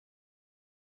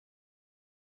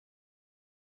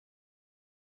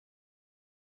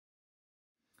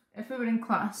If we were in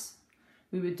class,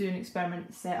 we would do an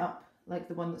experiment set up like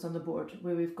the one that's on the board,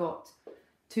 where we've got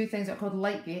two things that are called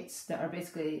light gates that are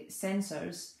basically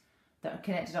sensors that are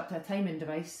connected up to a timing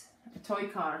device, a toy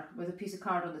car with a piece of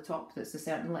card on the top that's a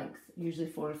certain length, usually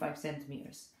 4 or 5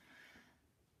 centimetres.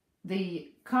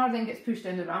 The car then gets pushed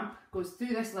down the ramp, goes through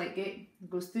this light gate,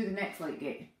 goes through the next light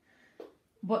gate.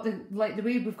 What the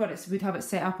way we've got it, we'd have it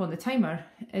set up on the timer,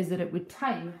 is that it would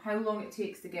time how long it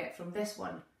takes to get from this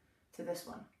one to this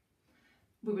one.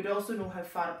 We would also know how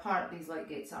far apart these light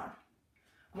gates are.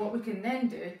 What we can then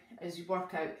do is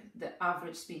work out the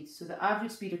average speed, so the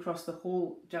average speed across the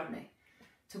whole journey.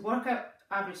 To work out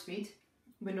average speed,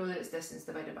 we know that it's distance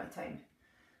divided by time.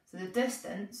 So the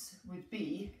distance would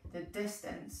be the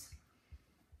distance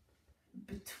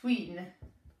between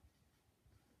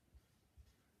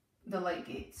the light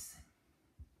gates.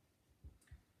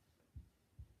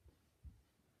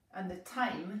 And the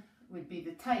time would be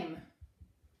the time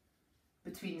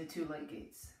between the two light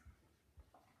gates.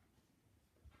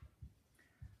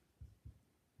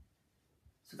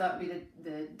 So that would be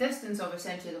the distance of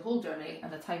essentially the whole journey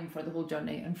and the time for the whole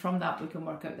journey, and from that we can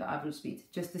work out the average speed,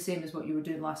 just the same as what you were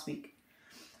doing last week.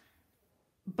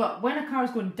 But when a car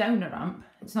is going down a ramp,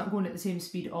 it's not going at the same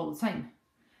speed all the time.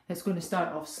 It's going to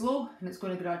start off slow and it's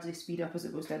going to gradually speed up as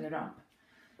it goes down the ramp.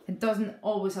 It doesn't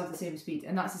always have the same speed,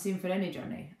 and that's the same for any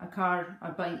journey. A car,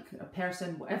 a bike, a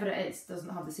person, whatever it is,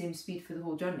 doesn't have the same speed for the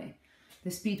whole journey.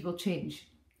 The speed will change.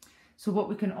 So what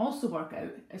we can also work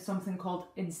out is something called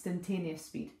instantaneous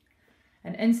speed.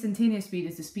 And instantaneous speed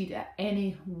is the speed at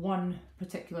any one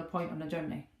particular point on a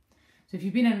journey. So if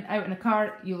you've been out in a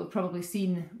car, you'll have probably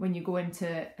seen when you go into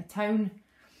a town,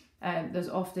 there's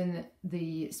often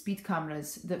the speed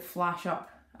cameras that flash up.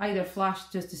 Either flash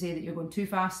just to say that you're going too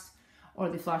fast, or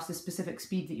they flash the specific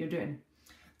speed that you're doing.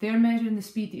 They're measuring the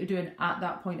speed that you're doing at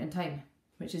that point in time,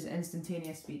 which is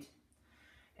instantaneous speed.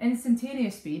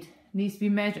 Instantaneous speed needs to be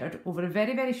measured over a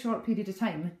very, very short period of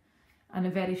time and a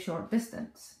very short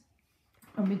distance.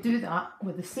 And we do that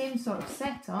with the same sort of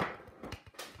setup,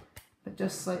 but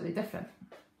just slightly different.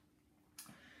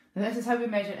 Now this is how we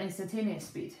measure instantaneous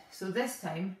speed. So this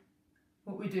time,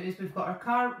 what we do is we've got our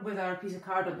car with our piece of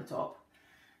card on the top,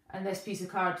 and this piece of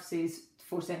card says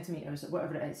 4 centimetres or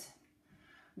whatever it is.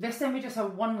 This time we just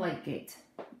have one light gate,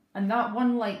 and that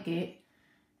one light gate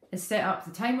is set up,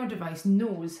 the timer device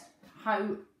knows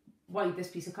how wide this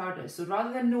piece of card is. So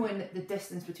rather than knowing the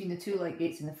distance between the two light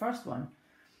gates in the first one,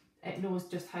 it knows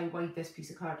just how wide this piece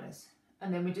of card is.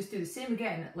 And then we just do the same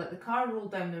again, let the car roll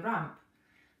down the ramp,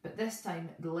 but this time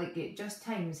the light gate just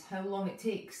times how long it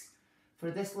takes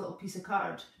for this little piece of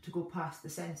card to go past the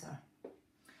sensor.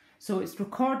 So it's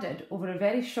recorded over a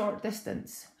very short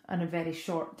distance and a very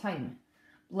short time,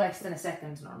 less than a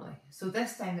second normally. So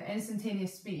this time the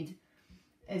instantaneous speed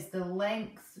is the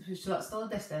length, so that's still a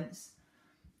distance,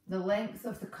 the length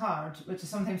of the card, which is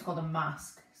sometimes called a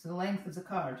mask. So the length of the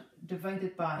card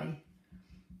divided by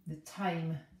the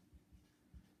time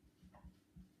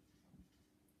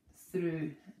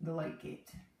through the light gate.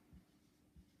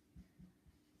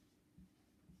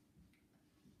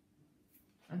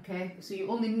 Okay, so you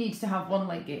only need to have one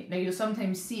light gate. Now you'll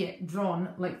sometimes see it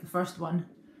drawn like the first one,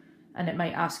 and it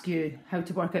might ask you how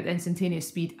to work out the instantaneous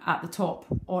speed at the top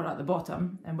or at the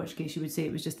bottom, in which case you would say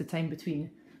it was just the time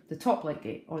between the top light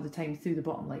gate or the time through the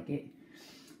bottom light gate.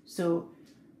 So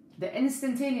the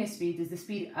instantaneous speed is the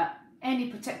speed at any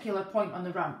particular point on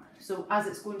the ramp, so as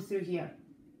it's going through here.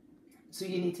 So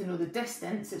you need to know the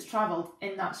distance it's travelled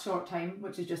in that short time,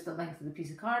 which is just the length of the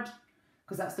piece of card,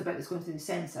 because that's the bit that's going through the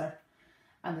sensor,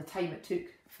 and the time it took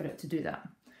for it to do that.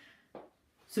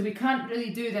 So we can't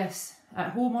really do this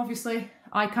at home, obviously.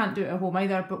 I can't do it at home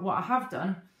either, but what I have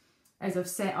done is I've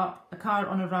set up a car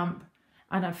on a ramp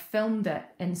and I've filmed it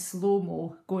in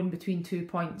slow-mo going between 2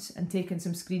 points and taken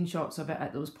some screenshots of it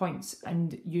at those points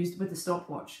and used with the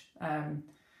stopwatch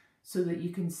so that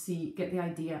you can get the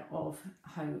idea of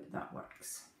how that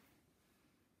works.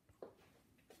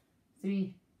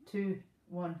 3, 2,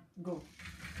 1, go.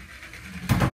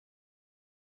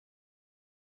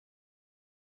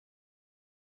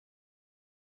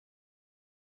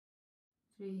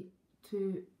 3,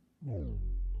 2, 1.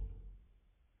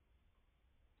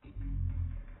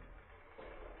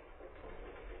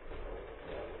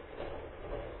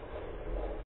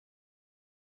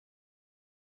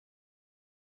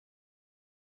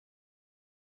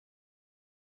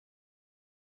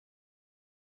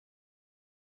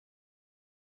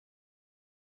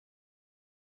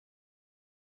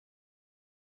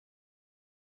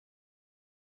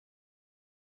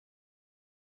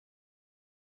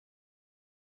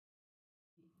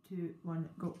 2, 1,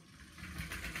 go.